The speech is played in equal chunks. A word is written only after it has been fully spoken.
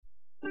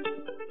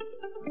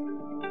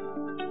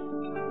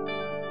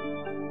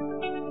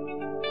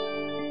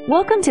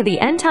Welcome to the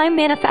End Time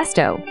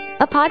Manifesto,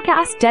 a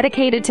podcast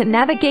dedicated to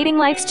navigating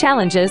life's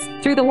challenges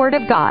through the Word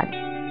of God.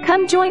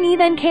 Come join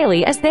Eva and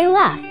Kali as they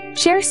laugh,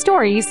 share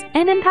stories,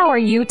 and empower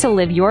you to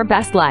live your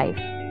best life.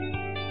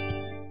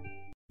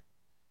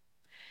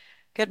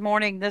 Good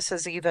morning. This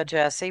is Eva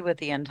Jesse with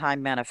the End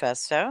Time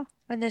Manifesto.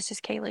 And this is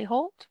Kaylee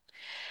Holt.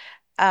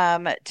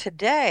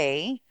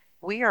 Today,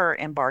 we are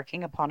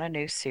embarking upon a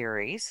new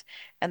series,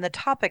 and the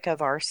topic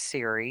of our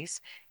series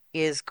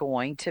is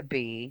going to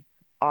be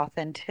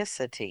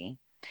authenticity.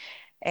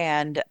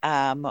 And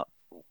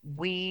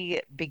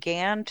we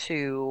began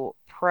to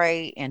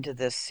pray into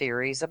this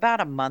series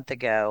about a month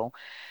ago,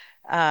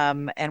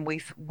 and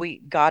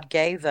God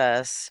gave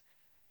us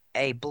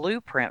a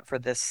blueprint for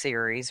this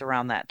series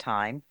around that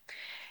time.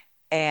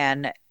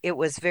 And it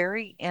was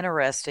very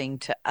interesting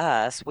to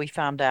us. We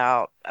found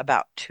out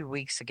about 2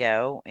 weeks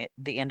ago, at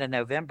the end of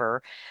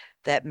November,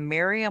 that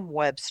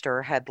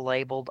Merriam-Webster had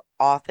labeled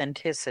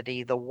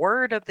authenticity the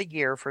word of the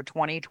year for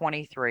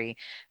 2023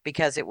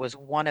 because it was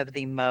one of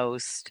the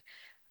most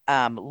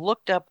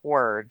looked up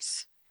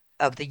words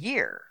of the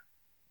year,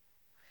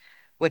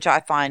 which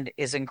I find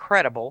is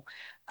incredible.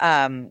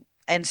 And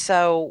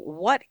so,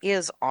 what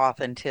is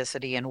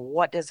authenticity and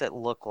what does it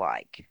look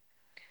like?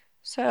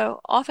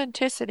 So,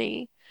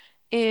 authenticity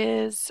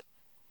is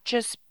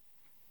just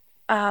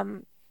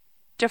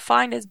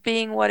defined as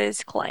being what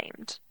is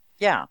claimed.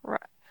 Yeah.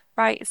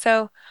 Right.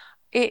 So,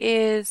 it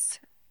is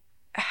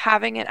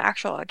having an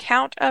actual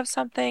account of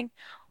something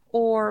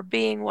or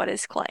being what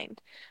is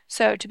claimed.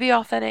 So, to be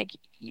authentic,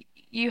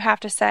 you have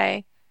to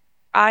say,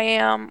 I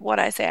am what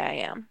I say I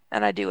am,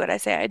 and I do what I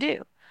say I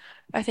do.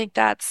 I think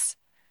that's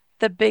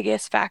the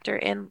biggest factor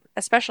in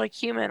especially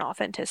human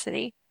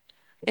authenticity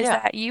is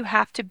Yeah. that you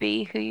have to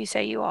be who you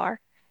say you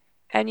are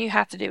and you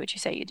have to do what you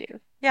say you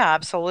do. Yeah,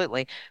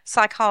 absolutely.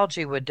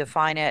 Psychology would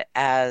define it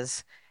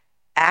as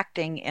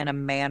acting in a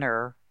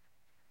manner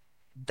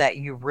that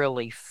you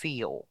really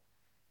feel,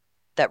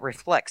 that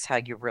reflects how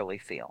you really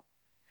feel.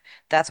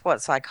 That's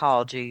what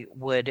psychology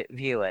would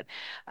view it.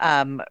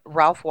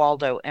 Ralph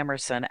Waldo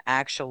Emerson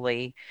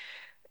actually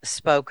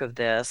spoke of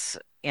this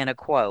in a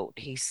quote.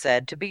 He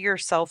said, "To be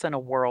yourself in a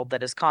world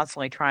that is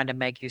constantly trying to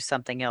make you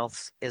something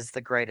else is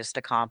the greatest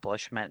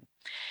accomplishment."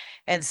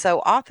 And so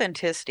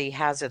authenticity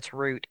has its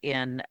root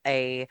in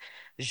a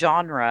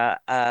genre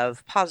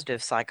of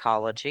positive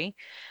psychology,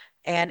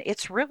 and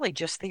it's really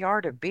just the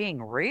art of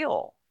being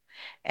real.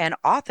 And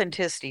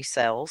authenticity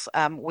sells.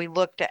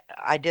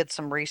 I did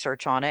some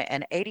research on it,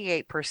 and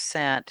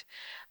 88%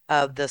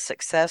 of the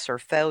success or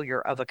failure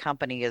of a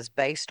company is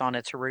based on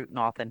its root in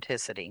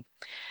authenticity.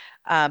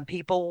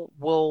 People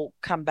will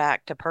come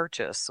back to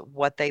purchase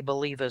what they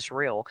believe is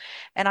real.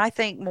 And I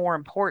think more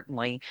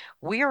importantly,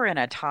 we are in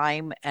a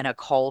time and a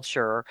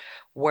culture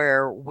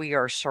where we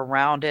are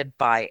surrounded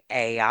by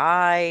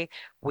AI.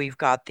 We've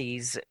got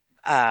these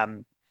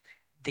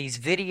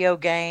video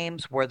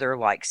games where they're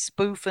like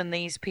spoofing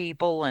these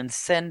people and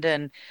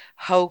sending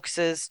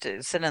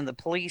sending the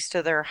police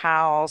to their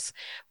house.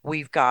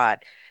 We've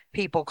got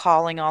people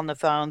calling on the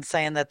phone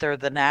saying that they're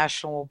the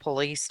National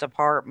Police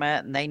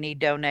Department and they need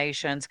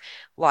donations.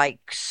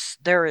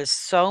 There is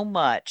so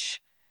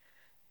much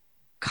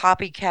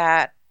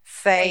copycat,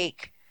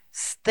 fake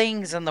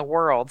things in the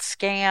world,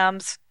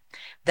 scams,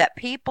 that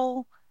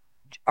people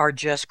are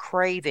just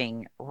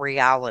craving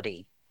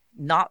reality,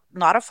 not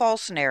a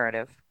false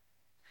narrative,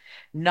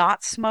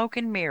 not smoke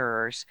and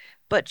mirrors,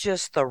 but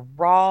just the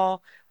raw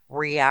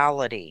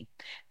reality.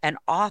 And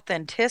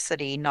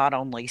authenticity not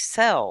only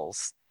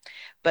sells,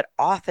 but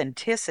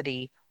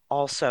authenticity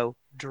also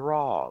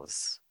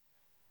draws.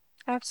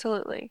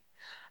 Absolutely.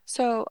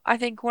 So I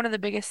think one of the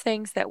biggest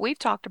things that we've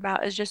talked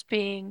about is just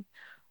being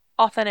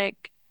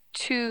authentic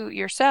to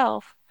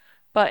yourself,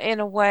 but in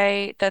a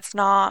way that's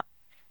not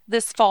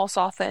this false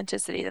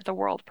authenticity that the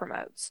world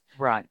promotes.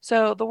 Right.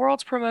 So the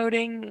world's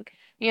promoting,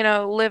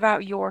 live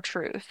out your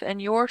truth, and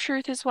your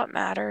truth is what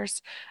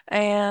matters.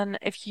 And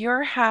if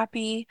you're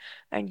happy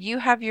and you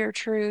have your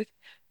truth,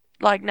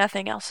 like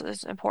nothing else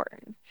is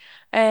important.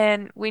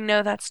 And we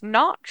know that's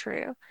not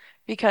true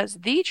because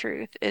the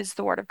truth is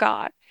the Word of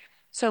God.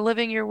 So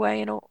living your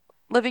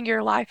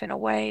life in a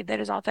way that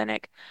is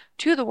authentic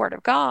to the Word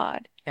of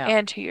God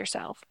and to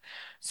yourself,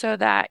 so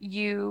that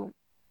you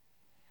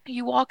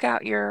walk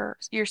out your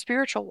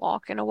spiritual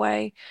walk in a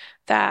way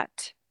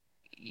that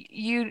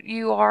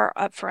you are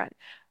upfront.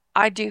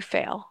 I do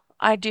fail.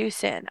 I do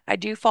sin. I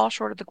do fall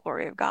short of the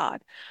glory of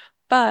God.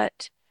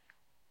 But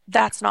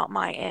that's not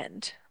my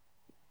end.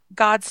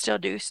 God still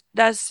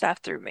does stuff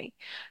through me.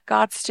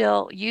 God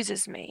still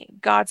uses me.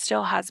 God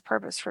still has a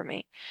purpose for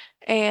me.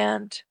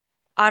 And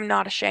I'm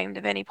not ashamed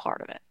of any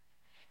part of it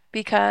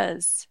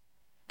because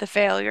the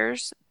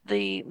failures,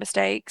 the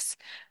mistakes,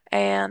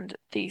 and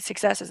the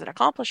successes and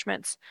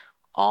accomplishments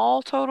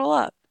all total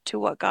up to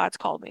what God's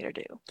called me to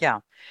do. Yeah.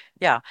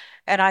 Yeah.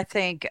 And I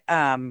think,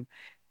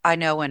 I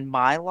know in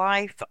my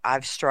life,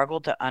 I've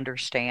struggled to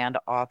understand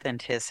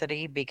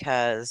authenticity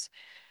because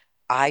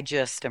I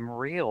just am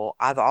real.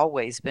 I've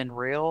always been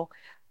real.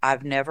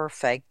 I've never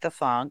faked the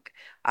funk.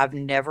 I've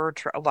never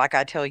like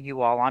I tell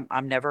you all,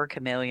 I'm never a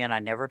chameleon. I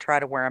never try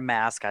to wear a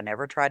mask. I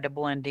never tried to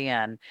blend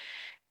in.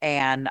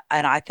 And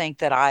I think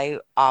that I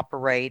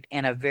operate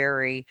in a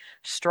very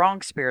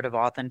strong spirit of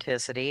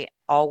authenticity.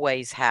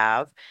 Always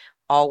have,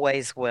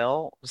 always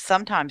will.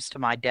 Sometimes to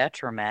my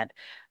detriment,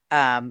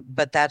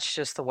 but that's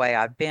just the way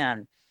I've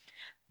been.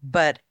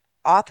 But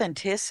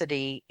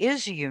authenticity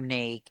is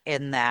unique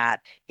in that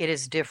it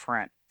is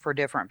different for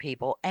different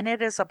people, and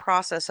it is a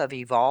process of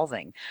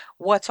evolving.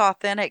 What's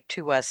authentic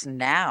to us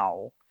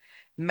now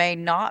may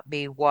not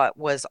be what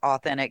was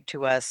authentic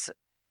to us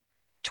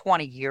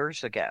 20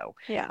 years ago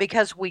Yeah.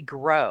 because we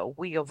grow,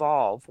 we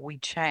evolve, we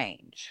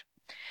change.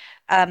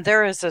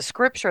 There is a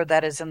scripture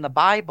that is in the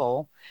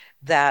Bible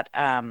that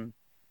I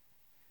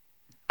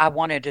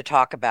wanted to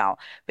talk about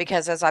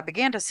because as I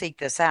began to seek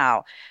this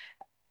out,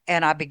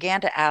 and I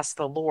began to ask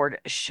the Lord,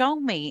 show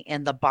me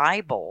in the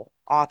Bible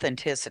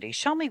authenticity.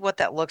 Show me what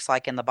that looks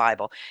like in the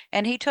Bible.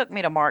 And he took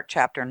me to Mark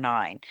chapter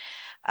 9.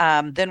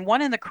 Then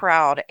one in the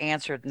crowd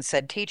answered and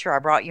said, Teacher, I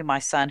brought you my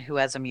son who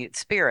has a mute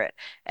spirit.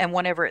 And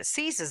whenever it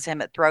seizes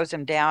him, it throws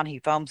him down. He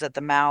foams at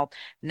the mouth,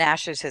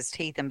 gnashes his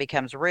teeth, and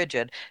becomes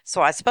rigid.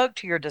 So I spoke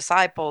to your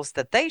disciples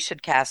that they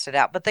should cast it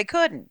out, but they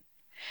couldn't.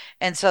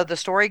 And so the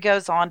story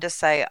goes on to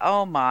say,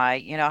 oh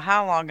my,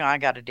 how long I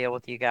got to deal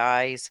with you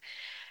guys?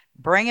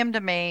 Bring him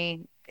to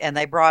me. And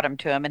they brought him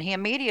to him, and he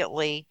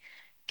immediately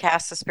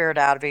cast the spirit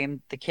out of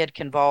him. The kid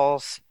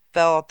convulsed,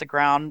 fell at the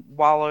ground,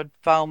 wallowed,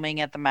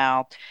 foaming at the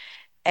mouth.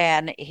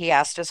 And he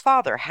asked his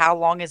father, how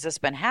long has this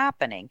been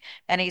happening?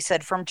 And he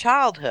said, from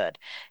childhood.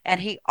 And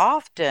he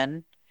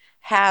often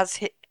has,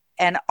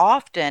 and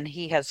often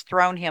he has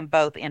thrown him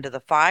both into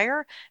the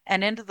fire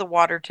and into the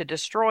water to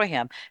destroy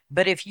him.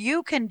 But if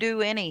you can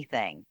do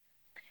anything,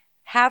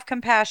 have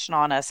compassion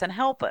on us and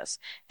help us.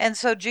 And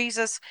so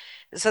Jesus,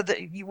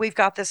 we've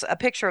got this a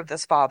picture of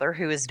this father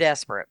who is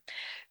desperate.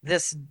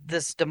 This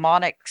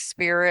demonic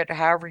spirit,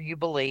 however you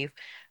believe,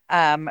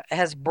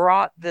 has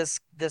brought this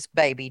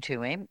baby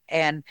to him,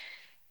 and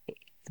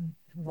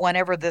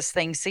whenever this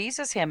thing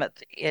seizes him,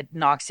 it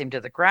knocks him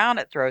to the ground,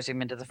 it throws him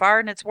into the fire,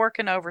 and it's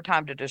working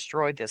overtime to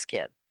destroy this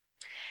kid.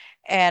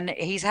 And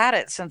he's had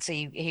it since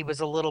he was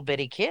a little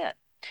bitty kid.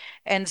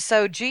 And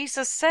so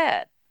Jesus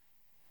said,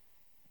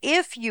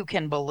 if you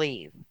can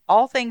believe,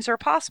 all things are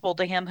possible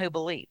to him who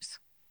believes.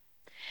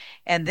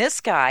 And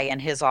this guy, in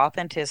his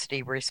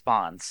authenticity,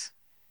 responds.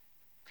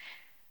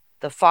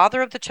 The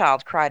father of the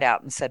child cried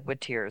out and said with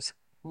tears,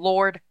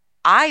 Lord,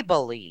 I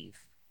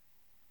believe,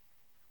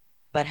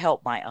 but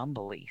help my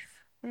unbelief.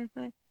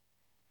 Mm-hmm.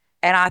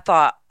 And I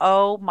thought,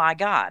 oh my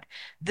God,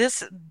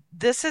 this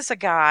is a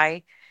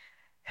guy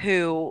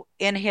who,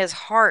 in his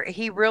heart,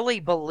 he really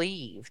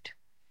believed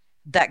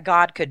that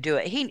God could do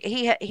it.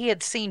 He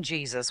had seen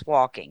Jesus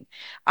walking.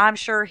 I'm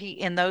sure he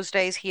in those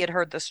days he had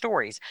heard the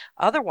stories.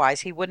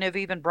 Otherwise, he wouldn't have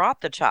even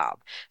brought the child.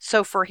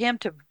 So for him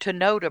to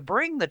know to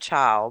bring the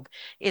child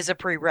is a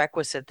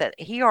prerequisite that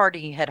he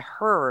already had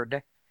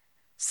heard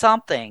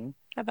something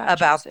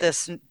about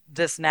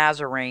this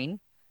Nazarene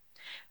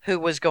who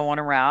was going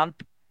around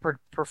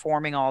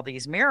performing all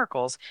these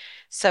miracles.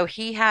 So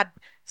he had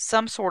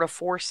some sort of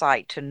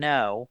foresight to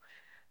know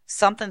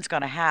something's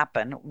going to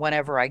happen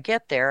whenever I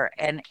get there,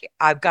 and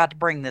I've got to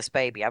bring this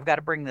baby. I've got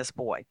to bring this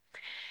boy.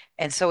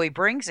 And so he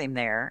brings him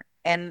there,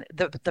 and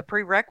the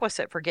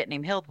prerequisite for getting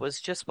him healed was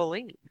just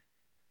believe.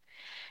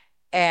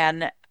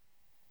 And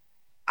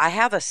I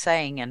have a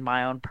saying in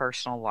my own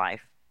personal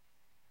life,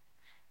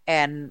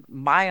 and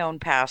my own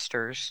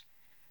pastors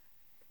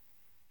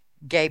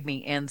gave me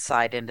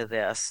insight into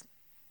this,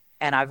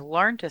 and I've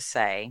learned to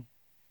say,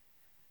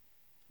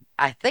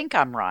 I think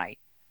I'm right,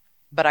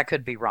 but I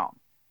could be wrong.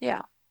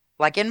 Yeah.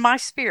 Like in my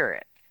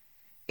spirit,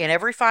 in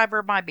every fiber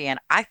of my being,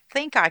 I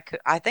think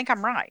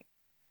I'm right.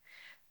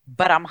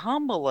 But I'm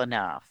humble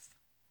enough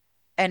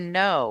and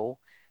know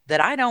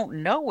that I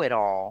don't know it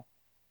all,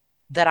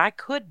 that I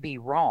could be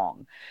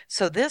wrong.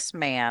 So this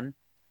man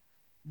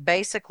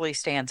basically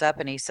stands up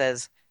and he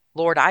says,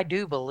 Lord, I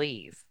do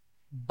believe,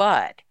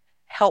 but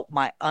help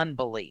my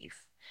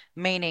unbelief.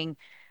 Meaning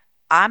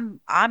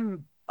I'm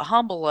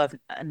humble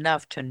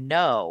enough to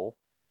know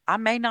I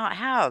may not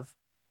have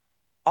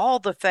all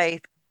the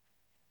faith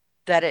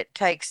that it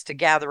takes to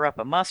gather up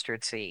a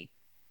mustard seed.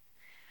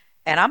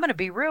 And I'm going to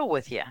be real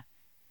with you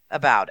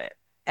about it.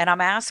 And I'm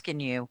asking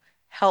you,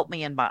 help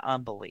me in my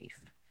unbelief.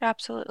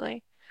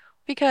 Absolutely.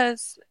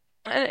 Because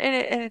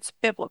and it's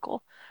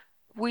biblical.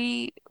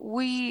 We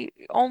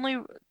only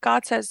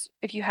God says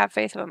if you have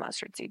faith of a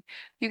mustard seed,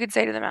 you could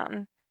say to the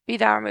mountain, be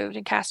thou removed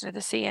and cast into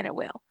the sea, and it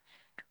will.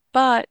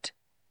 But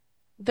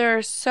there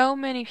are so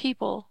many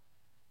people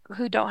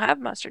who don't have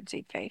mustard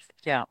seed faith.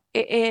 Yeah.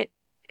 It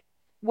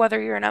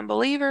whether you're an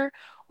unbeliever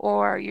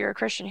or you're a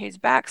Christian who's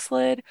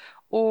backslid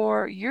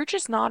or you're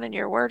just not in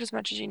your word as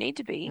much as you need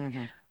to be,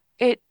 Mm-hmm.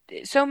 it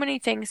so many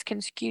things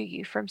can skew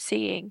you from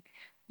seeing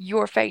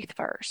your faith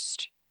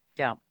first.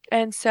 Yeah.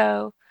 And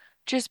so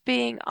just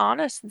being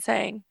honest and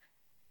saying,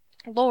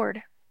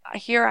 Lord,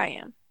 here I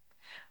am.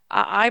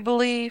 I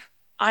believe,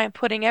 I am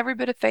putting every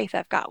bit of faith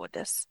I've got with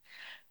this,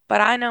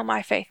 but I know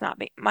my faith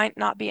might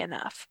not be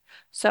enough.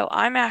 So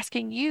I'm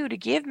asking you to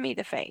give me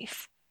the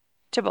faith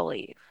to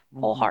believe Hmm.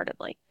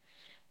 wholeheartedly.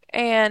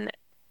 And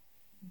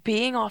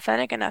being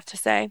authentic enough to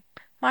say,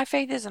 my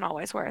faith isn't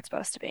always where it's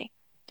supposed to be,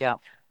 Yeah.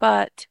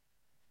 but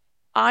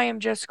I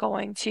am just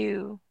going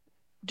to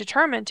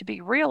determine to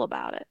be real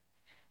about it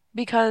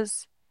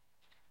because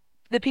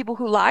the people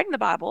who lied in the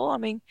Bible, I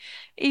mean,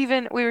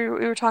 even we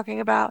were talking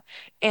about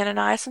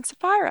Ananias and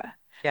Sapphira.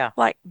 Yeah.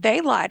 Like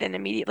they lied and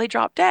immediately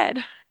dropped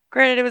dead.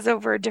 Granted, it was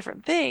over a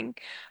different thing,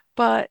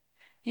 but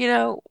you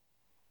know,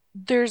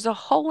 there's a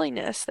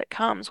holiness that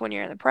comes when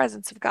you're in the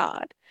presence of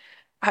God.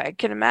 I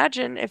can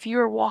imagine if you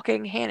were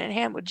walking hand in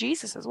hand with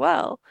Jesus as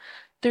well,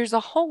 there's a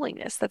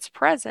holiness that's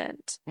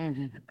present.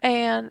 Hmm.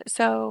 And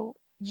so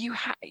you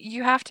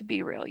have to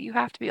be real. You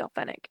have to be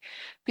authentic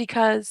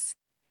because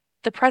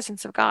the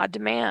presence of God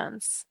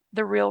demands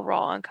the real,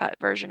 raw, uncut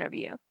version of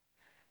you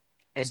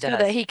It so that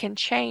does. he can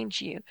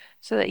change you,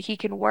 so that he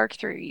can work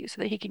through you,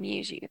 so that he can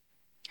use you.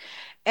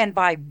 And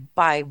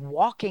by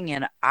walking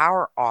in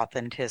our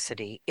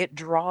authenticity, it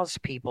draws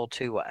people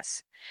to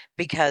us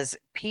because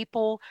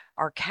people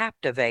are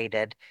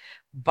captivated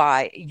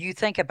by, you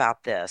think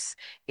about this.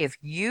 If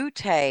you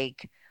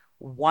take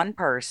one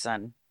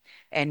person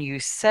and you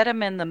set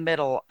them in the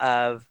middle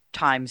of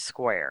Times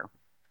Square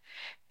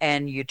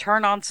and you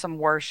turn on some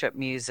worship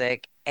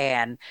music,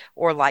 and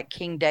or like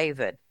King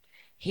David,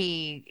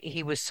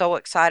 he was so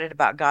excited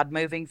about God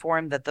moving for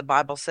him that the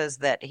Bible says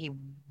that he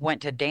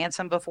went to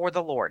dancing before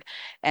the Lord,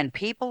 and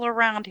people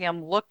around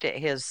him looked at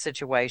his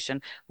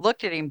situation,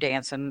 looked at him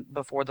dancing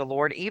before the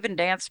Lord, even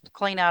danced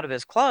clean out of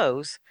his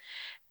clothes,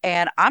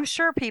 and I'm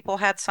sure people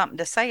had something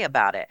to say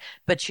about it.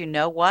 But you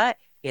know what?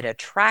 It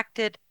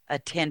attracted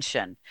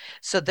attention.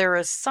 So there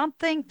is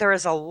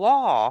a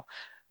law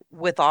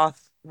with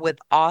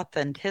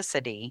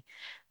authenticity,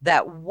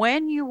 that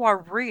when you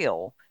are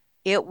real,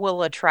 it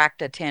will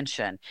attract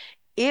attention.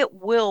 It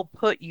will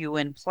put you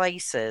in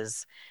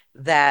places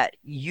that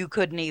you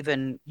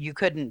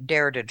couldn't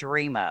dare to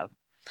dream of.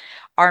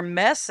 Our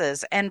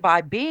messes, and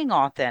by being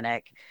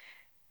authentic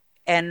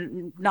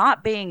and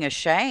not being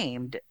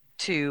ashamed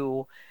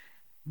to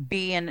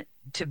being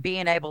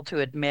being able to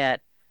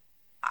admit,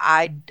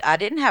 I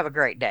didn't have a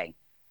great day.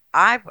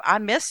 I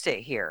missed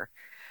it here.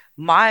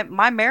 My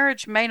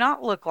marriage may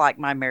not look like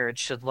my marriage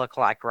should look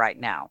like right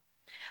now.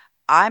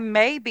 I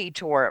may be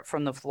tore up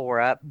from the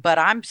floor up, but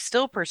I'm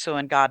still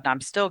pursuing God and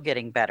I'm still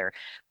getting better.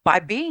 By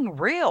being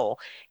real,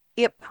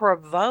 it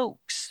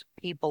provokes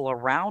people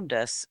around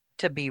us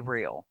to be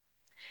real.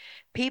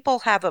 People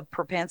have a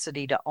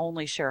propensity to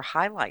only share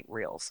highlight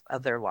reels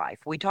of their life.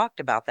 We talked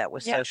about that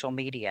with Yep. social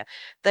media.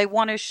 They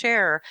want to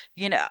share,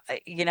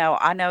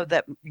 I know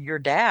that your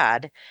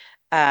dad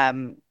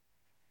um,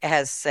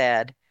 has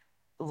said,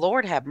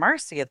 Lord have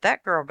mercy, if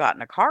that girl got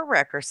in a car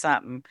wreck or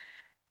something,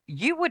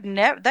 you would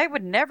never they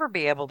would never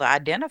be able to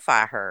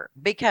identify her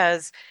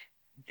because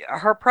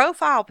her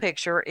profile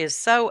picture is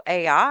so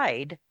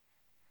AI'd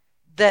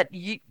that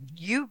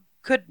you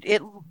could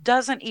it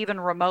doesn't even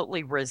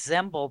remotely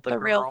resemble the The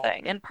real girl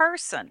thing. in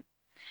person.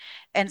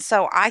 And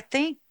so I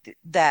think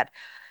that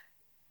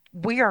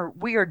we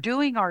are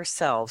doing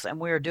ourselves and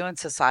we are doing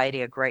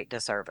society a great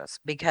disservice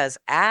because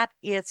at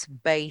its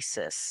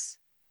basis,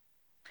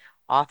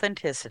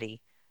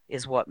 authenticity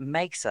is what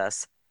makes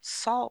us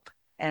salt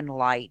and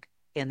light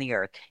in the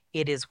earth.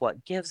 It is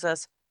what gives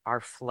us our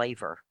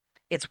flavor.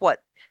 It's what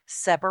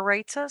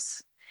separates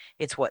us.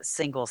 It's what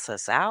singles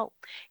us out.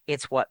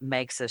 It's what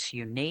makes us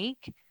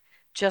unique,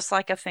 just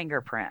like a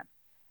fingerprint.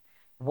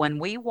 When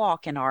we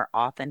walk in our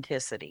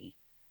authenticity,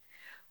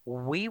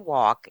 we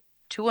walk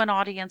to an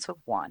audience of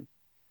one,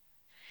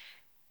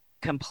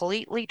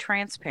 completely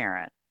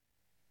transparent,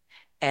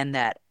 and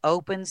that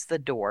opens the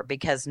door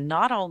because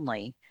not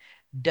only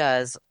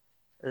does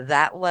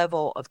that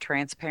level of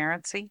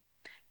transparency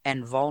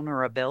and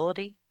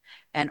vulnerability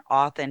and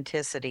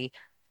authenticity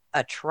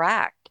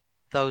attract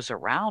those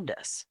around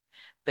us,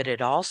 but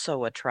it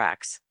also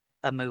attracts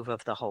a move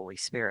of the Holy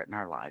Spirit in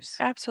our lives.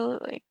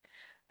 Absolutely.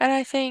 And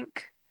I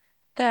think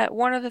that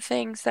one of the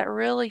things that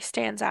really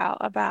stands out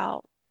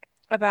about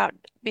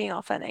being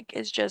authentic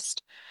is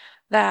just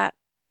that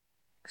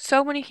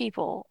so many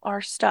people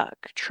are stuck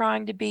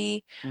trying to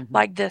be Hmm.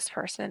 like this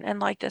person and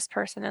like this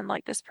person and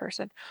like this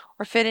person,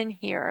 or fit in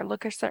here, or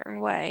look a certain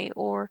way,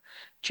 or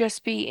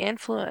just be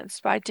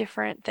influenced by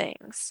different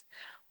things.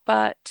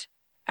 But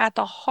at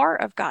the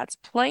heart of God's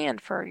plan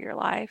for your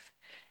life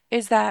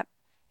is that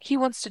He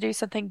wants to do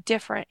something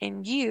different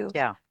in you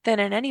Yeah. than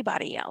in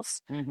anybody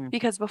else. Hmm.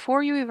 Because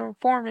before you even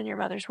formed in your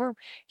mother's womb,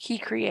 He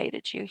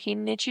created you. He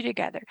knit you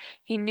together.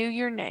 He knew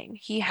your name.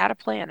 He had a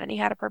plan and He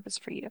had a purpose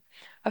for you,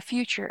 a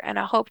future and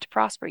a hope to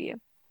prosper you.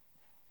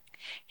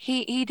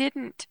 He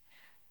didn't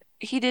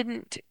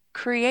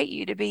create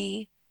you to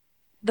be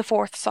the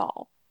fourth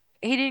Saul.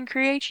 He didn't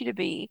create you to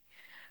be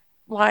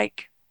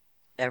like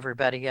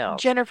Everybody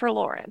else. Jennifer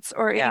Lawrence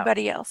or Yeah.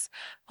 anybody else.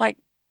 Like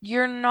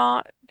you're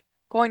not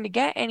going to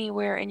get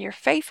anywhere in your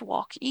faith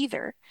walk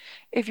either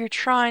if you're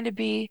trying to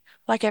be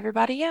like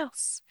everybody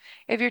else.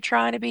 If you're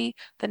trying to be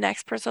the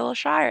next Priscilla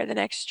Shire, the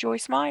next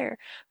Joyce Meyer,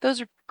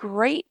 those are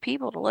great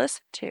people to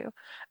listen to.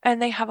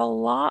 And they have a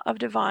lot of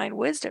divine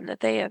wisdom that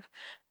they have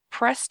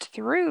pressed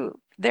through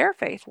their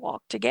faith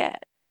walk to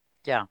get.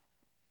 Yeah.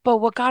 But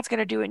what God's going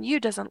to do in you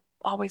doesn't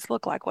always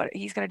look like what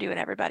He's going to do in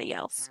everybody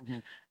else. Hmm.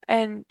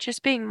 And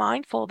just being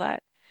mindful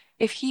that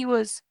if He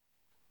was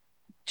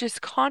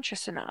just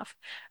conscious enough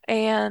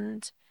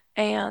and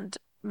and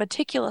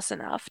meticulous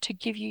enough to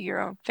give you your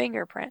own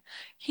fingerprint,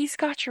 He's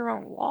got your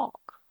own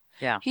walk.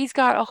 Yeah. He's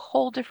got a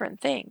whole different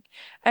thing.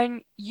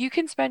 And you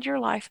can spend your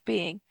life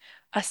being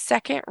a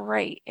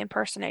second-rate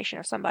impersonation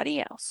of somebody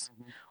else,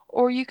 Hmm.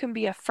 or you can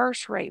be a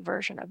first-rate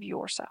version of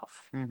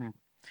yourself. Hmm.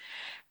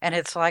 And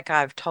it's like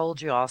I've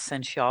told you all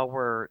since y'all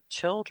were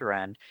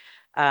children.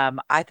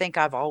 I think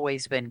I've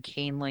always been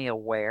keenly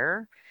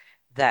aware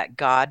that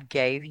God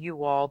gave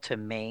you all to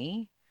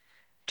me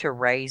to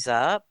raise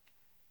up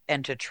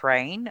and to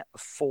train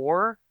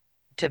for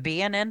to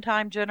be an end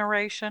time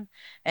generation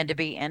and to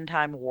be end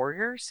time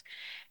warriors.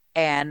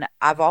 And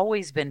I've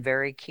always been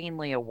very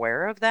keenly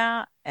aware of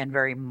that and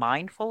very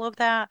mindful of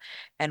that.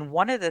 And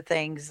one of the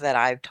things that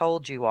I've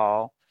told you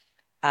all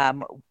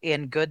um,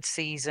 in good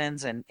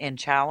seasons and in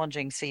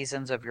challenging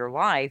seasons of your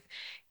life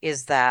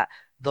is that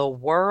the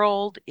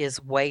world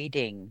is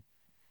waiting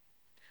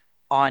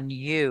on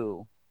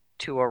you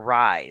to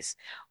arise,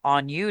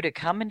 on you to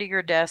come into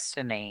your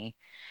destiny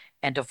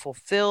and to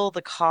fulfill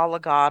the call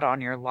of God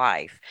on your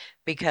life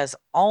because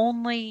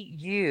only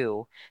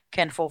you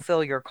can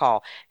fulfill your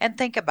call. And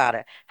think about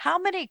it. How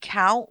many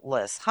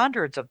countless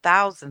hundreds of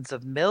thousands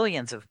of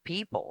millions of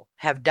people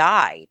have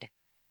died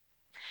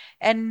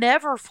and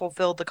never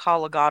fulfilled the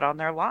call of God on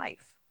their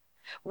life,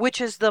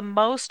 which is the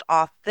most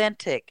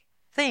authentic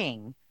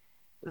thing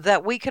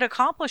that we could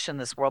accomplish in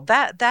this world.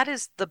 That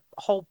is the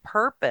whole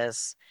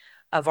purpose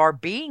of our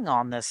being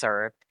on this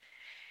earth,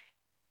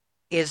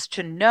 is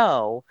to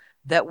know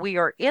that we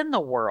are in the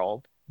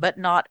world, but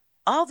not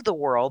of the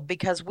world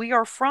because we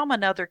are from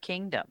another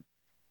kingdom.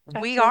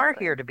 We are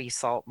Absolutely. here to be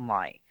salt and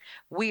light.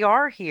 We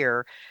are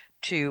here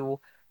to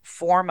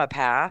form a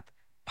path,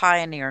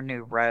 pioneer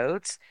new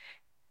roads,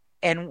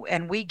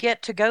 and we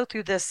get to go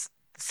through this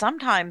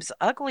sometimes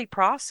ugly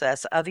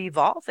process of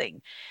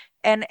evolving.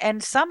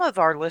 And some of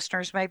our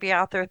listeners may be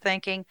out there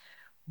thinking,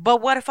 but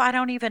what if I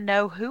don't even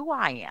know who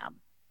I am?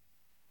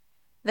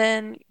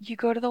 Then you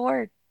go to the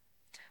Word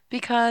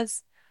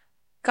because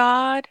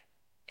God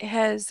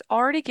has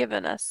already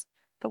given us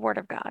the Word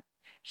of God.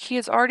 He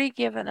has already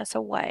given us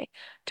a way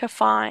to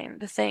find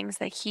the things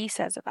that He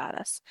says about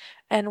us.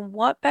 And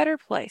what better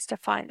place to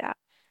find out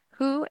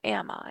who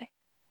am I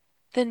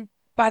than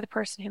by the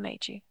person who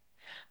made you?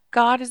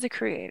 God is the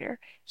creator.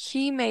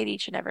 He made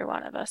each and every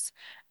one of us.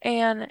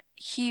 And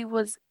He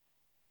was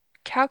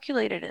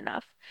calculated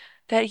enough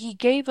that He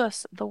gave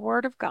us the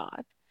Word of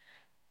God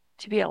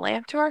to be a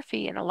lamp to our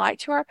feet and a light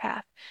to our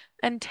path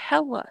and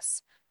tell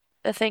us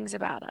the things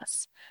about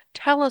us.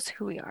 Tell us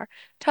who we are.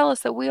 Tell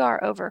us that we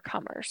are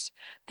overcomers,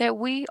 that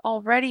we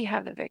already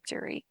have the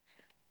victory,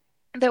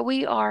 that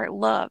we are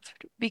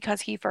loved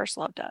because He first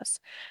loved us,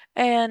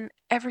 and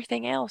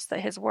everything else that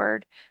His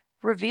Word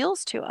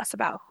reveals to us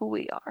about who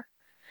we are.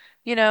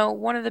 You know,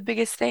 one of the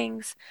biggest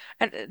things,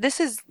 and this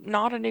is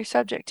not a new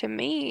subject to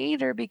me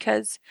either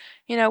because,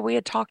 we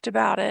had talked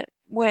about it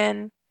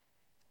when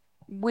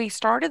we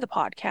started the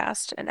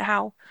podcast and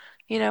how,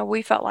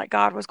 we felt like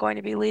God was going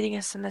to be leading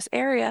us in this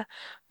area,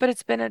 but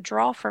it's been a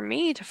draw for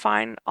me to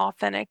find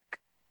authenticity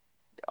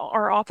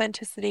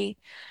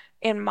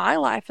in my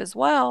life as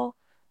well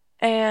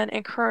and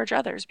encourage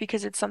others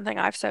because it's something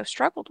I've so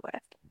struggled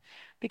with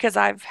because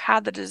I've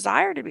had the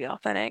desire to be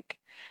authentic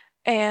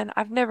and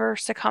I've never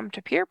succumbed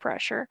to peer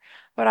pressure,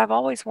 but I've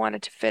always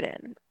wanted to fit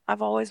in.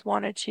 I've always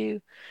wanted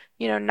to,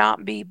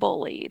 not be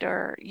bullied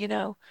or,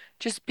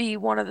 just be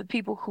one of the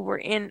people who were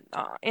in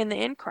the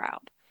in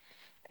crowd.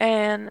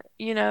 And,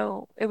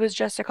 it was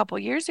just a couple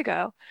years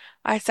ago,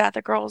 I sat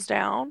the girls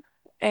down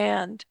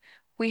and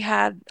we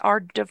had our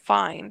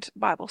defined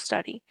Bible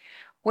study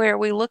where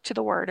we looked to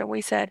the Word and we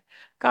said,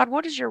 God,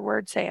 what does your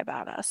Word say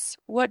about us?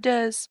 What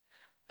does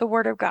the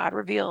Word of God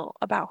reveal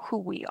about who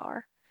we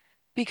are?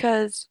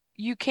 Because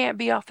you can't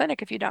be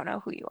authentic if you don't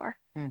know who you are.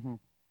 Hmm.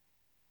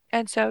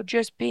 And so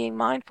just being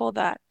mindful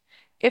that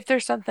if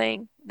there's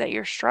something that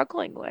you're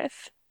struggling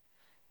with,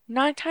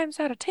 9 times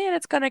out of 10,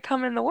 it's going to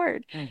come in the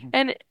Word. Hmm.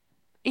 And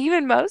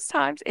even most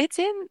times, it's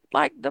in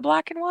like the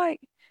black and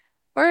white,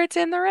 or it's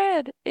in the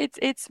red.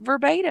 It's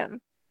verbatim.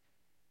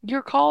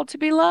 You're called to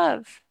be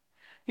loved.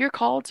 You're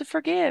called to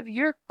forgive.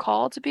 You're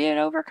called to be an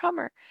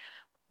overcomer.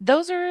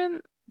 Those are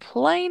in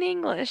plain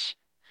English.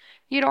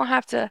 You don't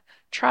have to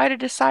try to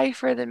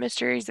decipher the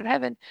mysteries of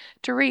heaven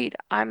to read,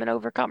 I'm an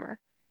overcomer.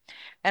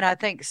 And I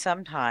think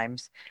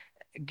sometimes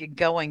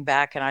going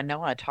back, and I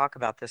know I talk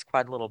about this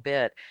quite a little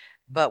bit,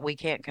 but we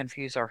can't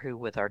confuse our who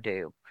with our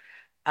do.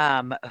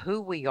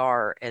 Who we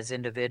are as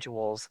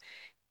individuals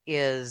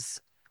is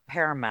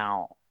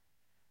paramount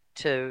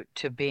to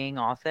being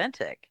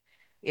authentic.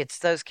 It's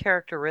those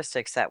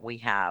characteristics that we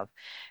have.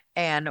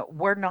 And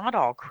we're not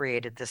all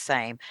created the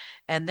same.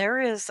 And there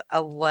is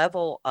a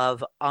level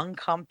of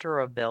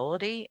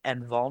uncomfortability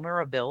and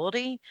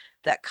vulnerability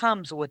that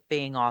comes with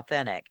being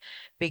authentic.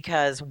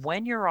 Because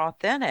when you're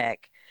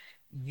authentic,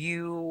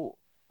 you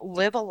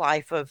live a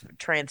life of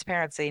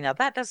transparency. Now,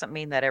 that doesn't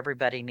mean that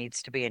everybody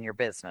needs to be in your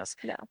business.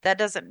 No. That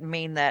doesn't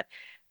mean that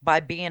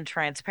by being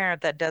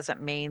transparent, that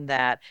doesn't mean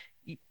that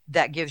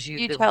that gives you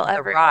You tell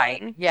the right.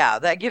 everyone Yeah,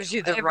 that gives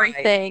you the right.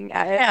 everything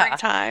at every Yeah.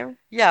 time.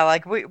 Yeah,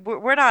 like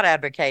we're not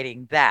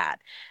advocating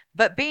that.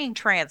 But being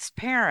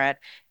transparent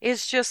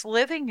is just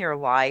living your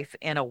life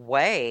in a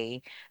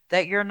way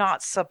that you're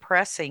not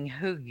suppressing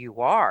who you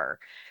are,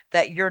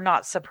 that you're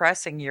not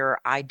suppressing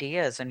your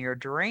ideas and your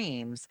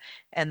dreams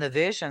and the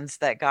visions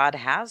that God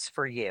has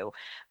for you.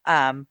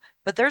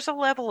 But there's a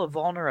level of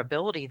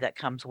vulnerability that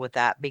comes with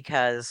that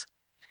because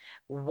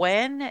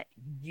when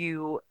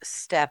you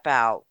step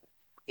out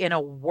in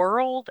a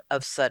world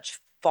of such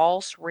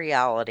false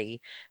reality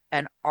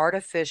and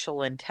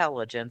artificial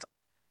intelligence,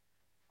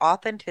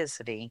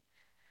 authenticity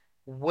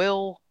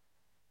will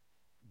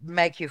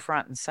make you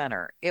front and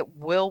center. It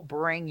will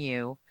bring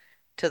you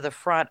to the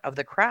front of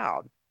the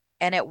crowd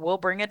and it will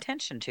bring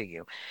attention to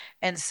you.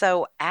 And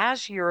so,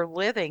 as you're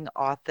living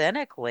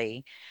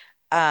authentically,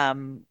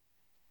 um,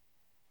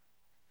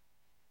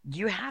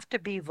 you have to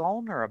be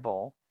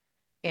vulnerable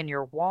in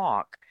your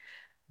walk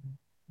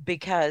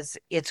because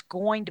it's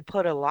going to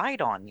put a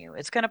light on you.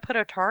 It's going to put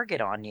a target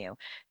on you.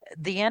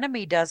 The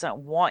enemy doesn't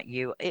want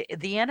you.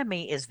 The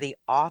enemy is the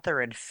author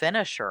and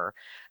finisher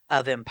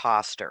of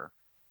imposter.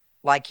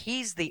 Like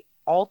he's the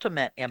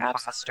ultimate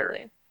imposter.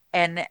 Absolutely.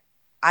 And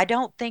I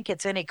don't think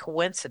it's any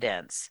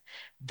coincidence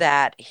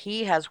that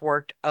he has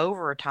worked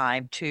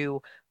overtime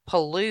to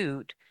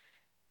pollute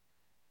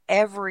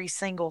every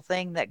single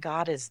thing that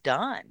God has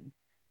done.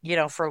 You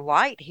know, for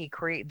light, he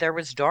created, there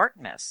was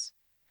darkness.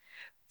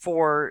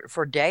 For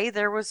day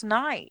there was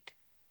night.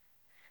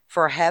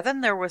 For heaven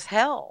there was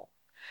hell.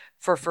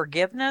 For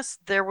forgiveness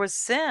there was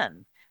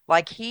sin.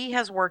 Like he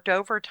has worked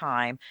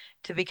overtime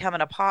to become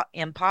an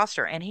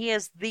imposter, and he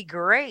is the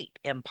great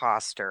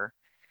imposter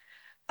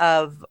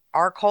of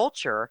our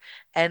culture.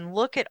 And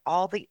look at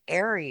all the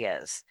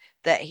areas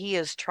that he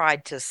has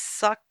tried to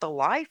suck the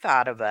life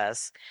out of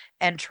us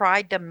and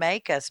tried to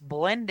make us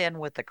blend in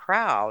with the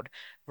crowd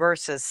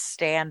versus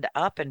stand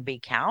up and be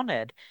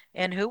counted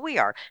in who we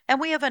are. And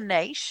we have a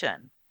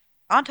nation.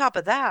 On top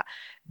of that,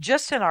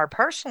 just in our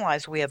personal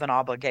lives, we have an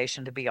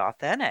obligation to be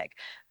authentic,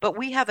 but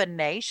we have a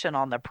nation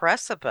on the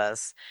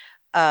precipice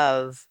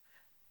of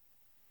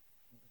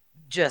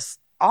just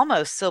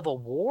almost civil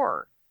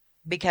war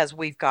because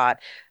we've got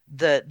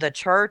the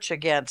church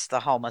against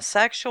the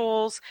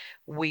homosexuals,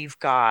 we've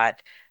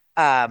got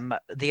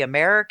the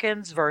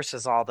Americans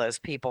versus all those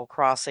people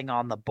crossing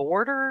on the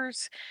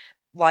borders.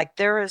 Like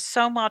there is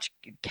so much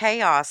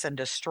chaos and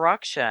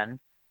destruction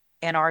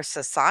in our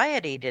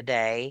society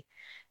today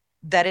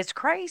that it's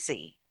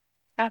crazy.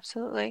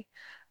 Absolutely.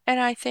 And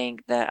I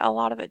think that a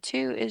lot of it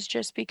too is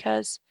just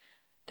because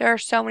there are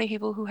so many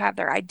people who have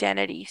their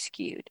identity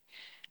skewed.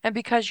 And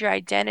because your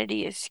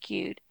identity is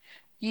skewed,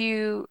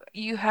 you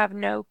have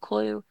no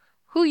clue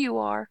who you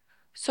are,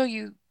 so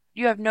you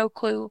have no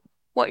clue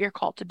what you're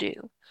called to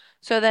do.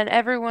 So then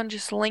everyone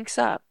just links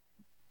up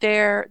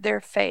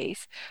their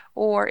faith,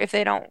 or if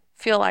they don't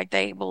feel like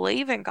they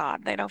believe in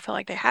God, they don't feel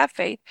like they have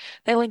faith,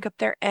 they link up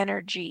their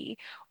energy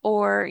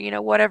or,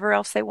 whatever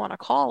else they want to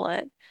call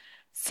it,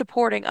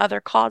 supporting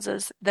other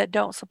causes that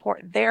don't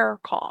support their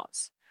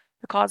cause,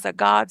 the cause that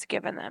God's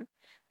given them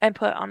and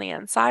put on the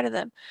inside of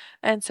them.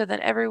 And so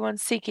then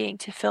everyone's seeking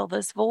to fill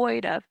this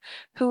void of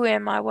who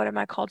am I? What am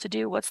I called to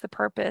do? What's the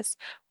purpose?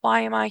 Why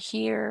am I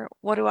here?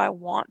 What do I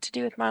want to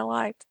do with my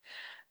life?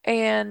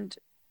 And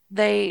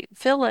they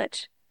fill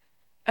it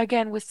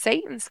again with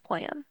Satan's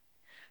plan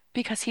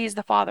because he's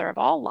the father of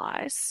all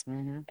lies.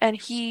 Mm-hmm. And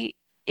he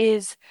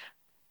is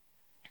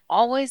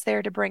always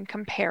there to bring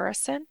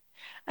comparison,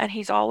 and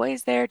he's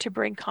always there to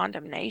bring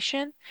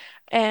condemnation.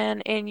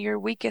 And in your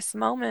weakest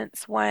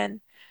moments,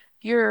 when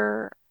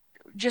you're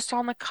just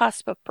on the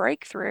cusp of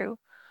breakthrough,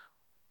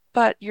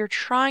 but you're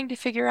trying to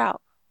figure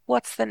out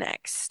what's the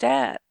next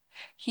step,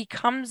 he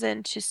comes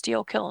in to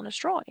steal, kill, and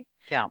destroy.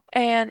 Yeah.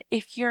 And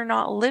if you're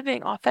not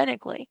living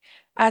authentically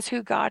as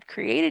who God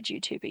created you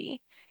to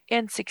be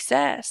in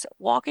success,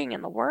 walking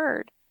in the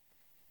word,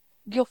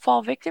 you'll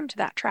fall victim to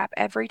that trap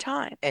every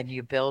time. And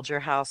you build your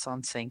house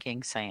on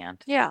sinking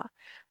sand. Yeah,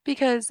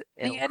 because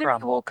It'll the enemy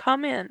crumble. will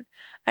come in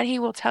and he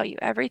will tell you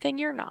everything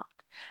you're not,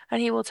 and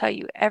he will tell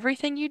you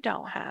everything you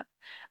don't have,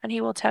 and he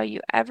will tell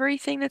you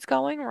everything that's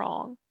going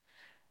wrong,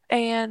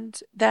 and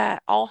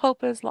that all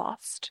hope is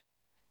lost.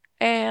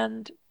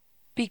 And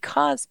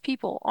because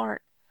people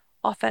aren't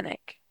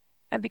authentic,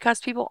 and because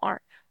people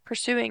aren't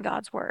pursuing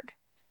God's word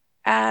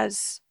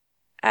as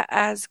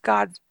as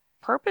God's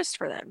purposed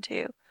for them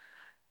to,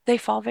 they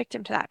fall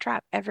victim to that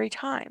trap every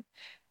time,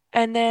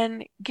 and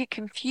then get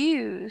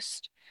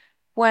confused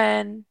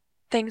when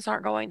things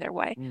aren't going their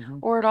way, Mm-hmm.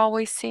 or it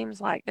always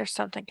seems like there's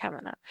something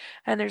coming up,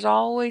 and there's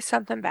always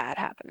something bad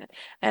happening,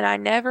 and I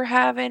never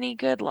have any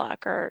good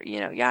luck, or,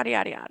 yada,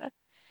 yada, yada.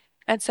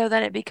 And so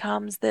then it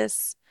becomes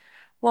this,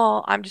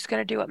 well, I'm just going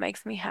to do what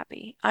makes me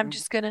happy. I'm Mm-hmm.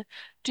 just going to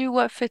do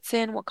what fits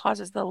in, what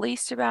causes the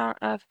least amount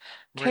of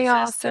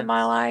chaos in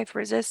my Resistance. life,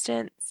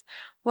 resistance,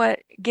 what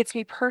gets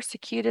me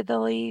persecuted the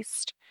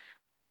least.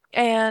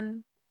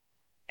 And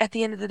at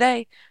the end of the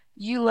day,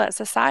 you let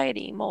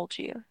society mold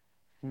you,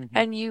 Mm-hmm.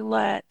 and you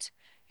let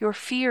your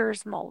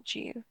fears mold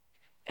you,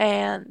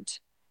 and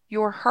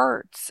your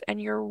hurts and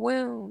your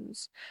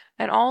wounds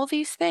and all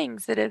these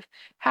things that have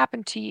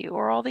happened to you,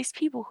 or all these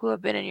people who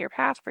have been in your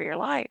path for your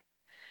life,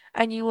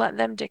 and you let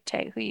them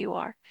dictate who you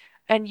are,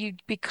 and you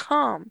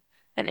become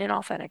an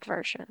inauthentic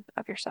version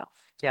of yourself.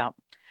 Yeah.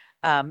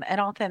 And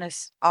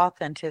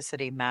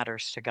authenticity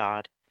matters to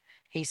God.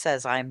 He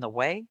says, I am the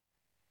way,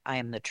 I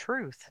am the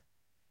truth,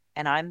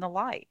 and I'm the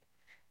light.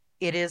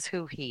 It is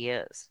who He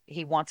is.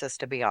 He wants us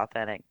to be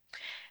authentic.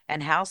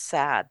 And how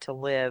sad to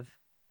live,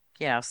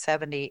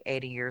 70,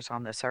 80 years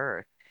on this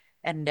earth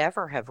and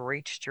never have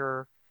reached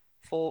your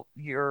full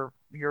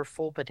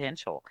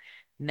potential,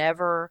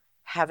 never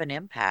have an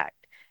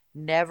impact,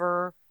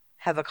 never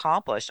have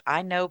accomplished.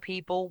 I know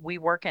people, we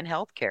work in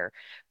healthcare.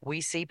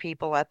 We see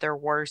people at their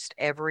worst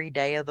every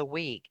day of the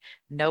week.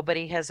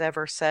 Nobody has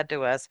ever said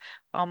to us,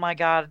 "Oh my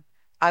God,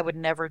 I would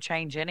never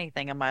change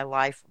anything in my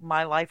life.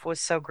 My life was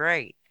so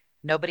great."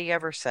 Nobody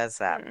ever says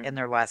that in Mm-mm.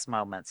 their last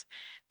moments.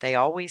 They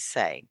always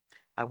say,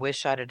 I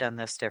wish I'd have done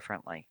this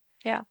differently.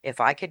 Yeah, If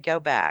I could go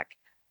back,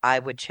 I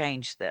would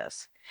change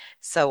this.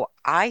 So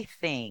I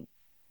think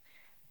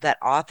that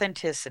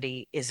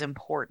authenticity is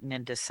important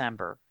in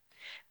December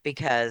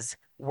because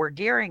we're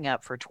gearing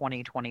up for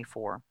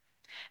 2024.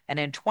 And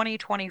in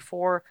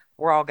 2024,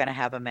 we're all going to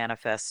have a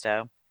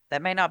manifesto.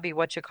 That may not be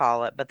what you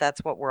call it, but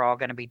that's what we're all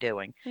going to be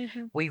doing.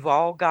 mm-hmm. We've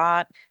all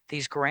got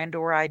these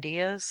grandeur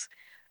ideas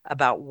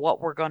about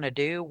what we're going to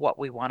do, what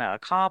we want to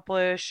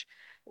accomplish,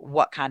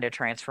 what kind of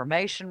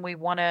transformation we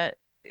want to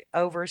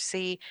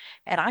oversee.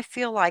 And I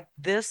feel like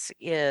this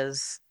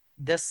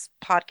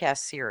podcast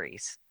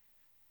series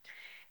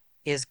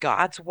is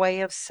God's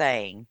way of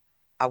saying,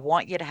 I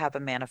want you to have a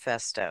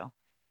manifesto.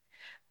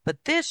 But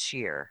this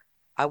year,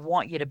 I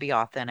want you to be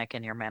authentic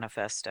in your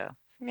manifesto.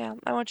 Yeah,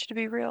 I want you to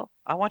be real.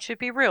 I want you to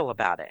be real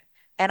about it.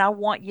 And I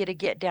want you to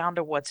get down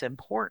to what's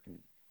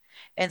important.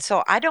 And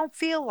so I don't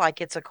feel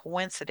like it's a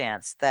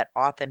coincidence that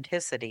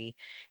authenticity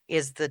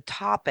is the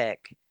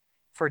topic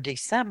for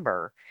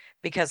December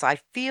because I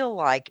feel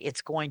like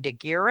it's going to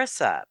gear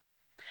us up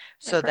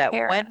And so that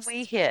prepare when us.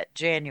 we hit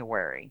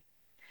January,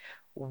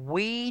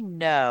 we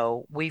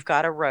know we've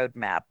got a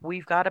roadmap,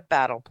 we've got a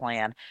battle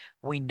plan,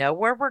 we know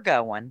where we're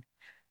going,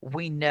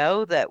 we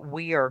know that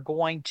we are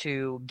going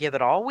to give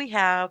it all we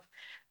have,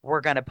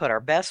 we're going to put our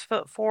best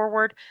foot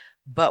forward,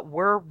 but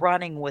we're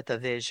running with a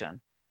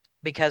vision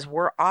because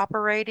we're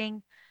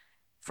operating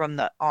from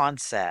the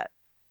onset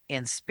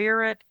in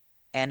spirit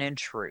and in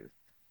truth.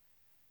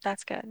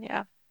 That's good,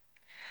 yeah.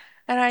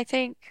 And I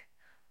think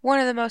one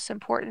of the most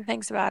important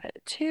things about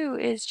it too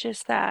is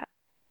just that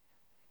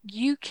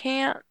you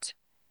can't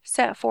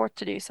set forth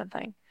to do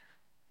something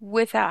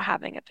without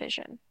having a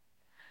vision.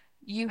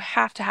 You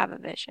have to have a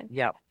vision.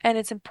 Yep. And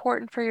it's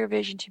important for your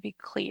vision to be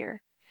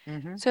clear.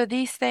 Mm-hmm. So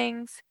these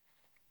things,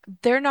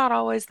 they're not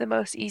always the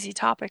most easy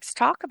topics to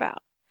talk about.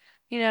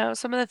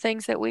 Some of the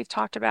things that we've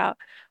talked about,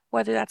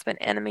 whether that's been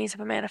enemies of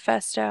a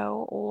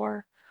manifesto,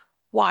 or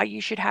why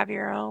you should have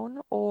your own,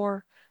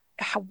 or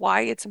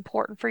why it's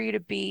important for you to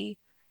be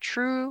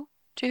true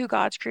to who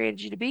God's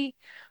created you to be,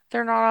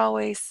 they're not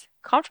always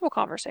comfortable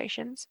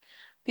conversations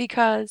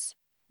because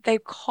they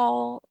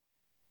call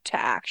to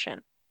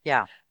action.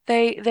 Yeah.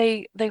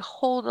 They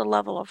hold a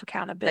level of They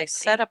accountability.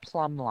 set a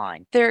plumb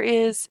line. There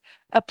is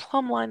a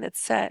plumb line that's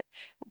set,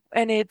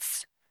 and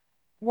it's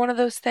one of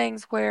those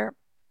things where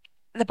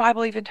the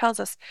Bible even tells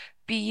us,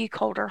 be ye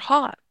cold or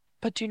hot,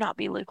 but do not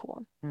be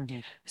lukewarm. Mm-hmm.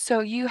 So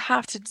you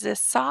have to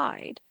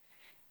decide,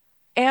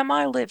 am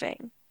I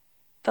living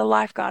the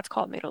life God's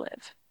called me to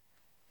live?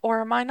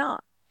 Or am I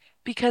not?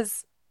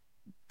 Because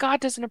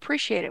God doesn't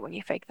appreciate it when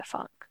you fake the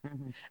funk.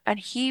 Mm-hmm. And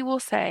He will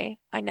say,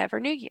 I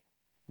never knew you.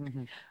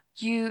 Mm-hmm.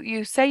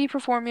 You say you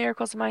perform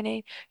miracles in my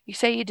name. You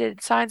say you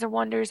did signs and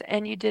wonders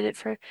and you did it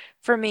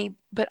for me,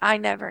 but I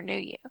never knew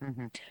you.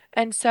 Mm-hmm.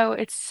 And so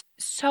it's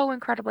so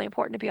incredibly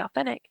important to be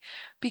authentic,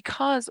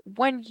 because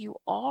when you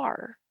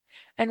are,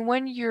 and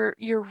when you're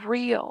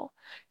real,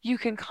 you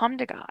can come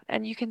to God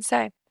and you can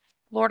say,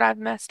 Lord, I've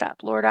messed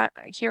up. Lord,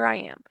 here I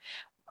am.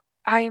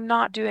 I am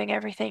not doing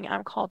everything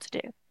I'm called to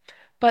do.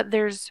 But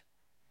there's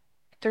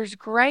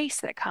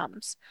grace that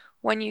comes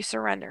when you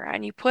surrender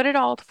and you put it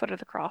all at the foot of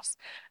the cross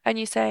and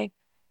you say,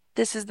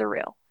 this is the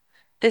real.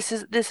 This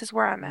is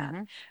where I'm at.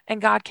 Mm-hmm.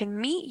 And God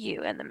can meet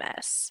you in the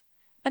mess,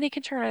 and He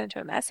can turn it into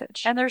a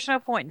message. And there's no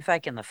point in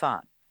faking the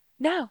fun.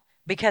 No,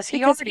 Because he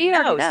because already He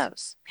already knows.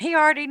 knows. He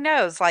already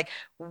knows. Like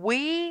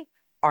we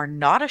are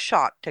not a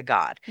shock to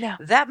God. No.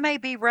 That may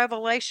be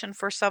revelation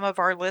for some of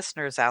our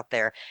listeners out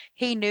there.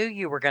 He knew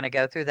you were going to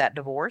go through that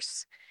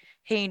divorce.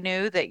 He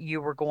knew that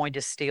you were going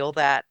to steal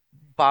that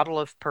bottle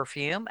of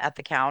perfume at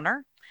the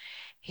counter.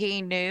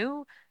 He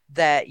knew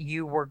that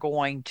you were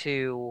going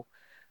to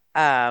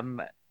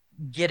um,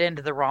 get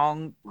into the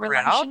wrong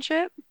crowd,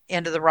 Relationship?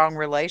 into the wrong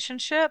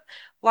relationship.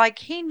 Like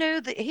he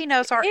knew that he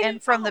knows our He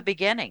end from the knew.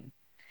 beginning.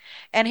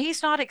 And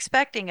he's not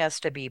expecting us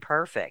to be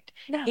perfect.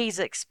 No. He's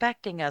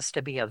expecting us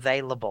to be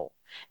available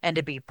and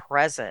to be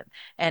present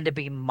and to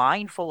be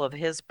mindful of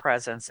his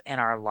presence in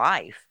our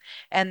life.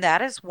 And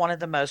that is one of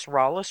the most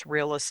rawest,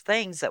 realest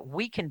things that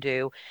we can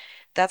do.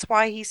 That's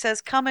why he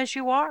says, come as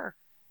you are.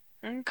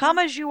 Mhm. Come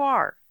as you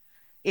are.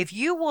 If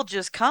you will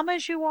just come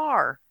as you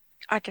are,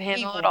 I can he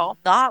handle it will all.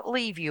 not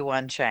leave you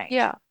unchanged.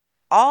 Yeah.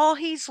 All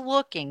he's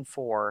looking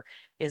for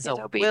is Is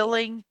a obedient.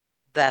 willing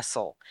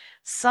vessel,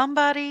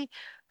 somebody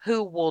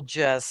who will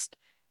just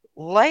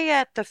lay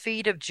at the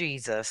feet of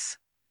Jesus,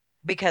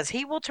 because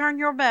he will turn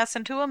your mess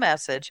into a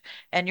message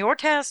and your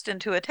test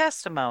into a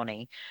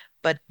testimony.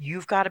 But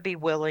you've got to be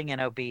willing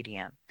and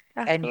obedient.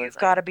 And you've Absolutely.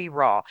 got to be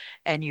raw,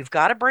 and you've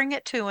got to bring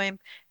it to him,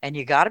 and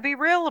you got to be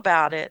real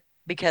about it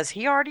because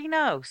he already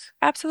knows.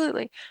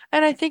 Absolutely.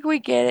 And I think we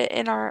get it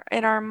in our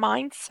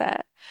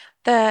mindset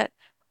that,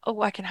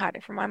 oh, I can hide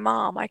it from my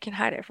mom, I can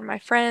hide it from my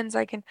friends,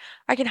 I can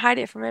hide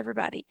it from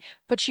everybody.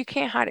 But you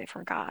can't hide it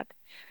from God.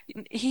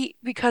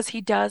 Because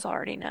he does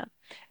already know.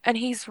 And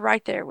he's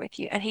right there with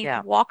you, and he's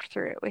Yeah. walked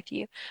through it with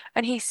you.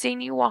 And he's seen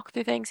you walk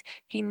through things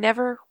he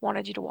never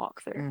wanted you to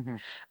walk through. Hmm.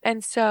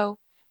 And so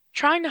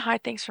trying to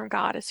hide things from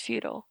God is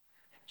futile.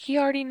 He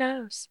already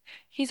knows.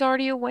 He's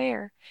already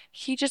aware.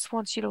 He just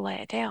wants you to lay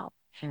it down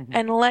Hmm.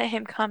 and let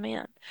him come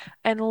in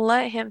and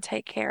let him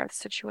take care of the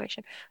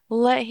situation.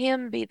 Let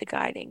him be the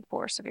guiding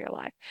force of your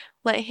life.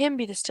 Let him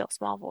be the still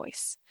small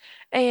voice.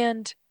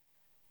 And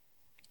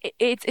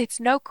it's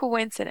no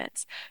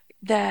coincidence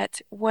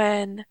that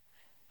when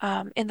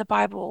in the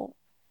Bible,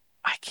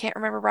 I can't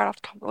remember right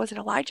off the top, was it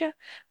Elijah?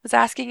 Was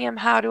asking him,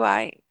 how do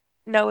I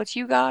know it's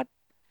you, God?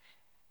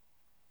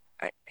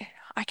 I,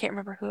 I can't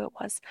remember who it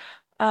was.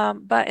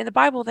 But in the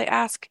Bible, they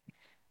ask,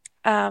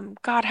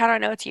 God, how do I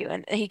know it's you?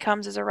 And he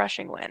comes as a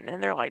rushing wind,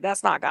 and they're like,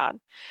 that's not God.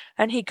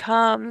 And he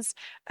comes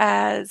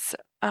as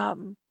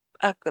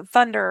a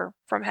thunder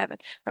from heaven.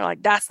 They're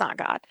like, that's not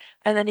God.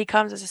 And then he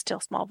comes as a still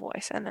small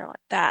voice, and they're like,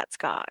 that's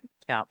God.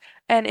 Yeah.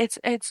 And it's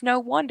no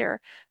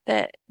wonder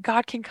that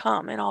God can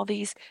come in all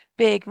these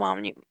big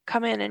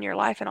come in your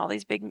life in all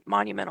these big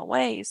monumental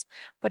ways,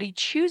 but he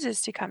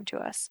chooses to come to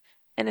us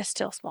in a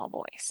still small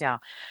voice. Yeah.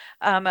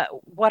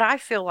 What I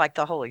feel like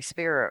the Holy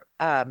Spirit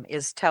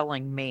is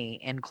telling me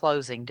in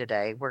closing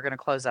today, we're going to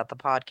close out the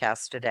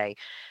podcast today.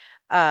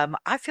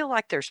 I feel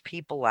like there's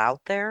people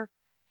out there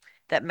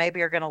that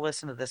maybe are going to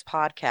listen to this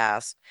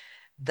podcast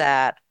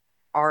that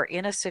are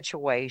in a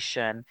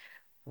situation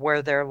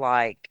where they're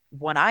like,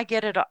 when I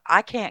get it,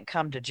 I can't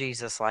come to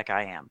Jesus like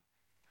I am.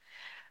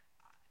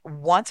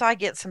 Once I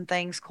get some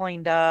things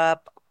cleaned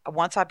up,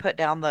 once I put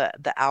down the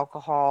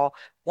alcohol,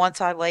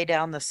 once I lay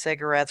down the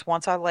cigarettes,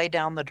 once I lay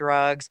down the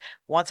drugs,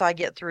 once I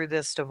get through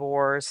this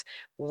divorce,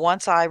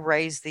 once I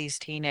raise these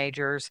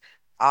teenagers,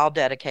 I'll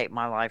dedicate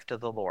my life to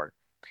the Lord.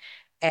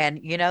 And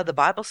you know, the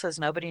Bible says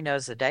nobody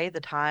knows the day, the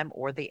time,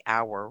 or the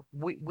hour.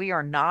 We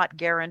are not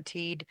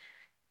guaranteed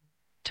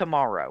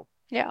tomorrow.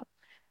 Yeah.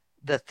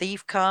 The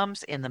thief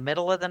comes in the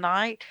middle of the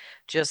night,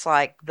 just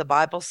like the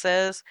Bible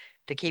says,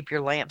 to keep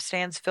your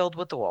lampstands filled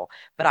with oil.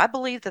 But I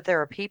believe that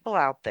there are people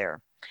out there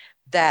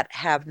that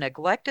have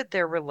neglected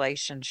their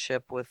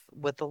relationship with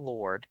the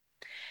Lord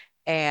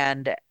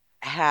and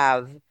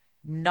have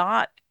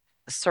not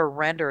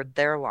surrendered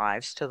their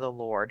lives to the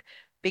Lord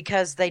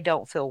because they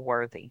don't feel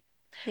worthy.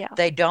 Yeah.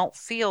 They don't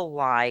feel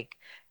like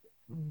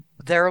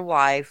their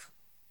life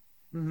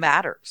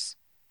matters.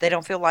 They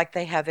don't feel like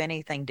they have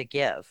anything to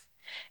give.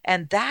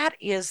 And that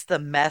is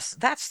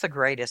that's the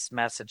greatest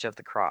message of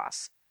the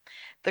cross.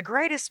 The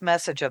greatest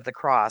message of the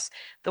cross,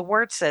 the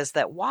word says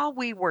that while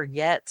we were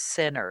yet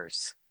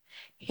sinners,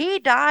 he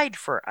died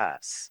for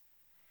us.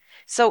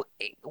 So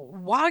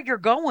while you're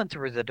going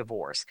through the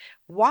divorce,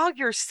 while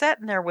you're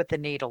sitting there with the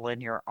needle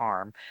in your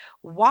arm,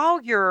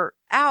 while you're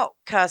out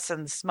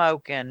cussing,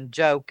 smoking,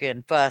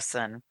 joking,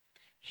 fussing,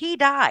 he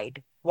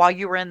died while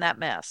you were in that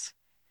mess.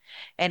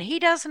 And he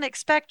doesn't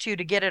expect you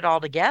to get it all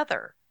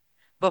together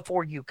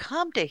before you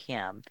come to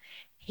him.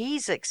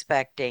 He's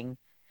expecting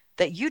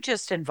that you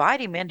just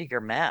invite him into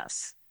your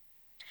mess,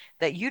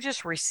 that you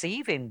just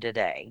receive him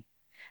today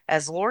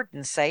as Lord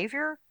and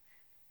Savior.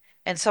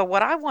 And so,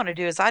 what I want to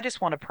do is, I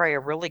just want to pray a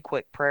really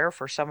quick prayer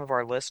for some of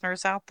our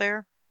listeners out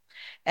there.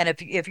 And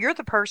if you're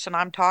the person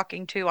I'm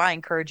talking to, I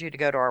encourage you to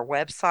go to our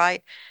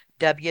website,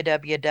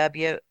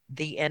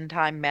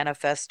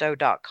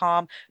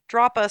 www.theendtimemanifesto.com.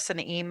 Drop us an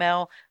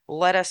email.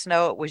 Let us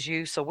know it was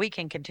you so we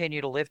can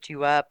continue to lift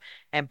you up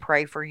and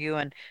pray for you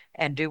and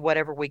do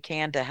whatever we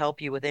can to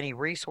help you with any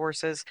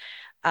resources.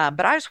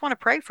 But I just want to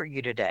pray for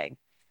you today.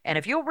 And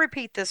if you'll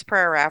repeat this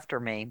prayer after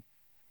me,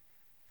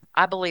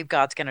 I believe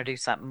God's going to do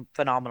something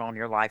phenomenal in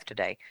your life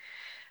today.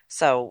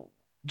 So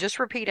just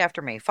repeat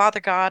after me. Father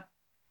God,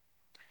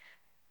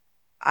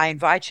 I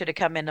invite you to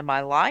come into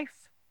my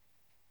life.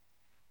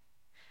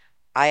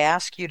 I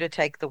ask you to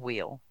take the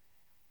wheel.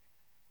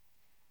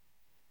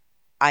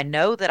 I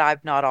know that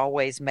I've not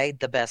always made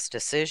the best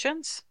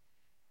decisions,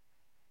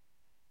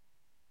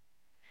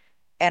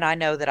 and I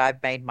know that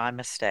I've made my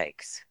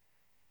mistakes.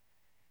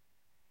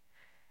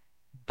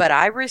 But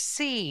I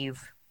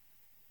receive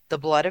the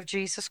blood of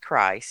Jesus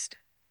Christ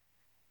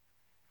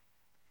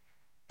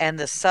and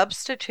the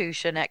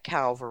substitution at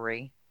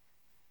Calvary,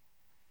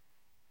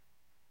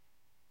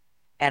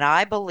 and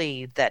I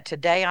believe that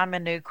today I'm a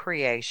new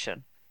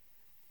creation.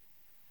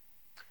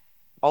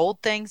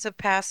 Old things have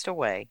passed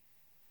away,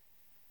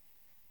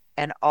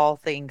 and all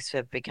things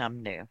have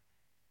become new.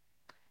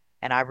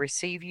 And I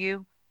receive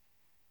you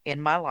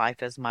in my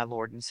life as my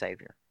Lord and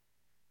Savior.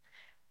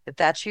 If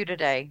that's you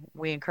today,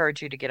 we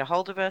encourage you to get a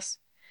hold of us,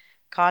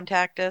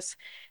 contact us,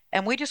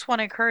 and we just want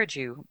to encourage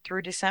you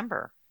through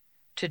December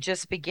to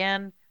just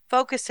begin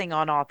focusing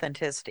on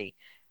authenticity.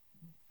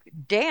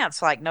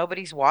 Dance like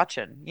nobody's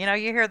watching. You know,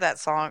 you hear that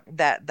song,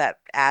 that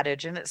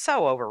adage, and it's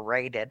so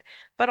overrated.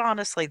 But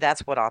honestly,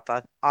 that's what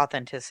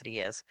authenticity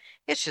is.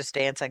 It's just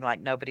dancing like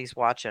nobody's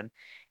watching.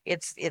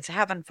 It's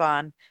having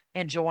fun,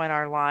 enjoying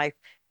our life,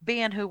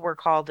 being who we're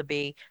called to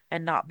be,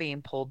 and not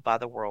being pulled by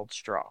the world's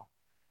straw.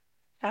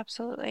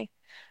 Absolutely.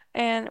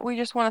 And we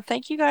just want to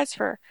thank you guys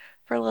for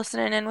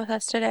listening in with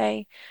us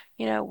today.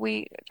 You know,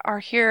 we are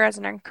here as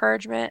an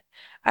encouragement,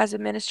 as a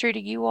ministry to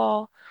you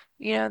all.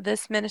 You know,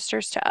 this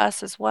ministers to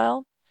us as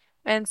well.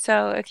 And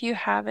so if you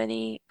have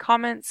any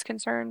comments,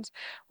 concerns,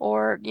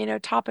 or, you know,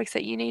 topics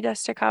that you need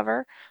us to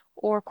cover,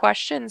 or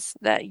questions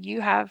that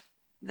you have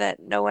that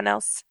no one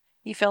else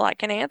you feel like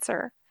can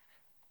answer,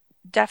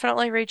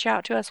 definitely reach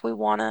out to us. We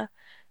want to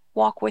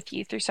walk with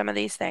you through some of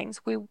these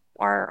things. We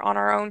are on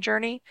our own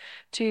journey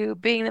to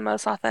being the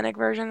most authentic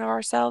version of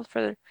ourselves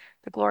for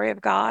the glory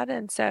of God.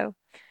 And so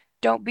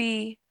don't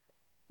be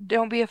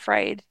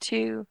afraid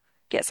to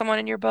get someone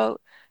in your boat.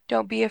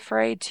 Don't be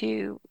afraid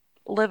to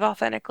live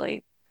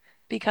authentically,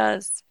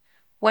 because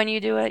when you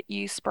do it,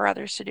 you spur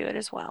others to do it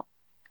as well.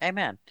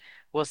 Amen.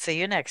 We'll see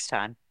you next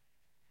time.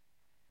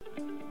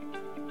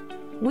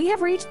 We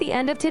have reached the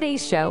end of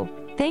today's show.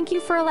 Thank you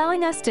for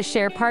allowing us to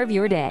share part of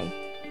your day.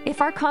 If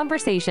our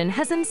conversation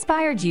has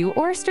inspired you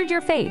or stirred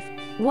your faith,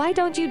 why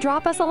don't you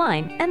drop us a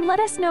line and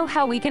let us know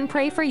how we can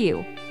pray for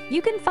you?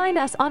 You can find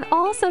us on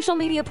all social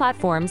media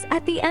platforms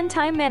at the End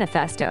Time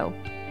Manifesto.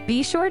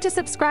 Be sure to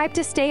subscribe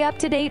to stay up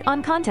to date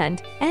on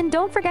content, and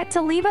don't forget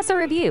to leave us a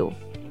review.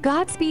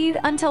 Godspeed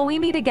until we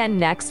meet again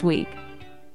next week.